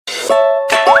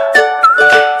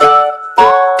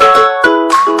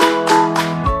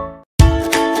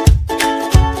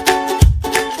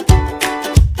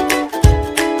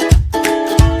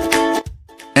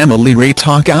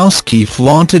Ratajkowski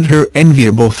flaunted her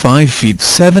enviable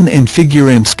 5'7" and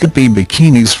figure-in-skimpy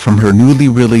bikinis from her newly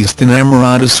released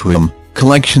Inamorataswim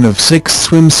collection of 6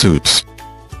 swimsuits.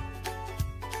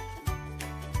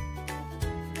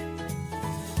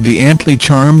 The amply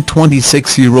charmed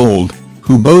 26-year-old,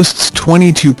 who boasts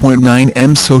 22.9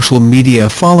 million social media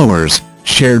followers,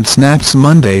 shared snaps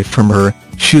Monday from her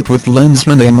shoot with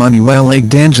lensman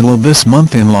Angelo this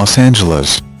month in Los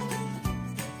Angeles.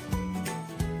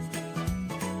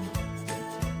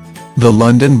 The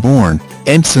London-born,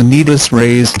 Encinitas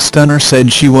raised stunner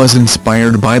said she was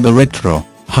inspired by the retro,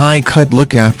 high-cut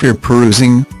look after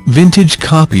perusing vintage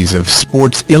copies of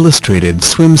Sports Illustrated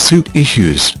swimsuit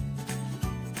issues.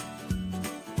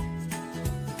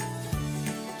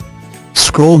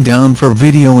 Scroll down for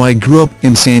video. I grew up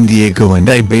in San Diego and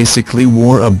I basically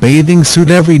wore a bathing suit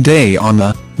every day on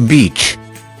the beach.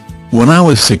 When I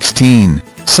was 16,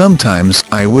 sometimes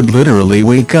I would literally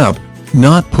wake up,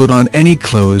 not put on any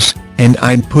clothes, and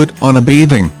I'd put on a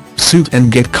bathing suit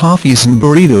and get coffees and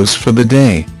burritos for the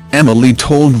day, Emily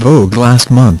told Vogue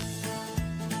last month.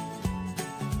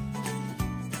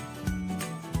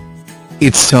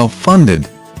 It's self-funded.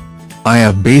 I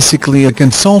have basically a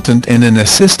consultant and an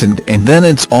assistant and then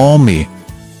it's all me.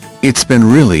 It's been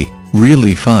really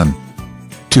fun.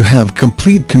 To have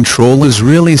complete control is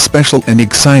really special and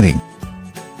exciting.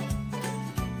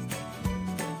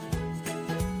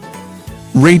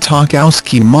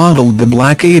 Ratajkowski modeled the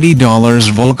black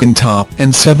 $80 Vulcan top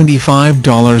and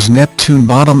 $75 Neptune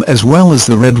bottom as well as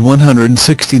the red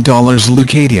 $160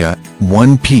 Lucadia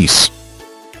one-piece.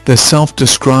 The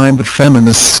self-described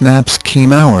feminist snaps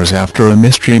came hours after a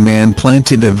mystery man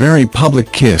planted a very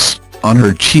public kiss on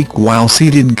her cheek while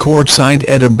seated courtside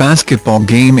at a basketball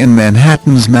game in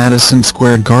Manhattan's Madison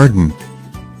Square Garden.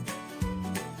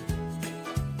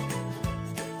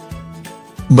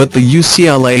 But the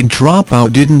UCLA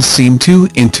dropout didn't seem too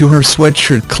into her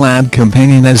sweatshirt-clad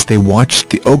companion as they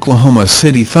watched the Oklahoma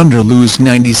City Thunder lose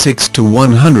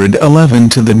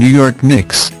 96-111 to the New York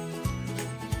Knicks.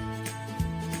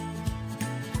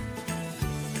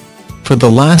 For the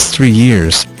last 3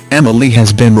 years, Emily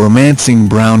has been romancing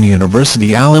Brown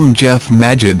University alum Jeff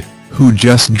Majid, who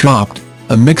just dropped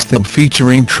a mixtape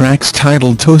featuring tracks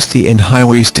titled Toasty and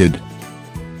High-Waisted.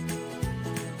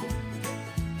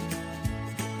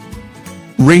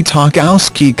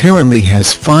 Ratajkowski currently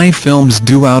has 5 films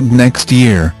due out next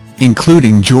year,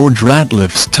 including George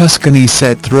Ratliff's Tuscany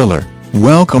set thriller,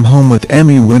 Welcome Home with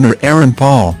Emmy winner Aaron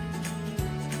Paul.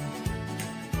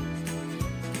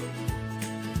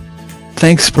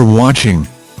 Thanks for watching.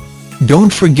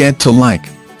 Don't forget to like,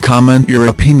 comment your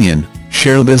opinion,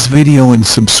 share this video and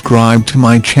subscribe to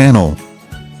my channel.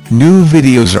 New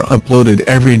videos are uploaded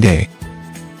every day.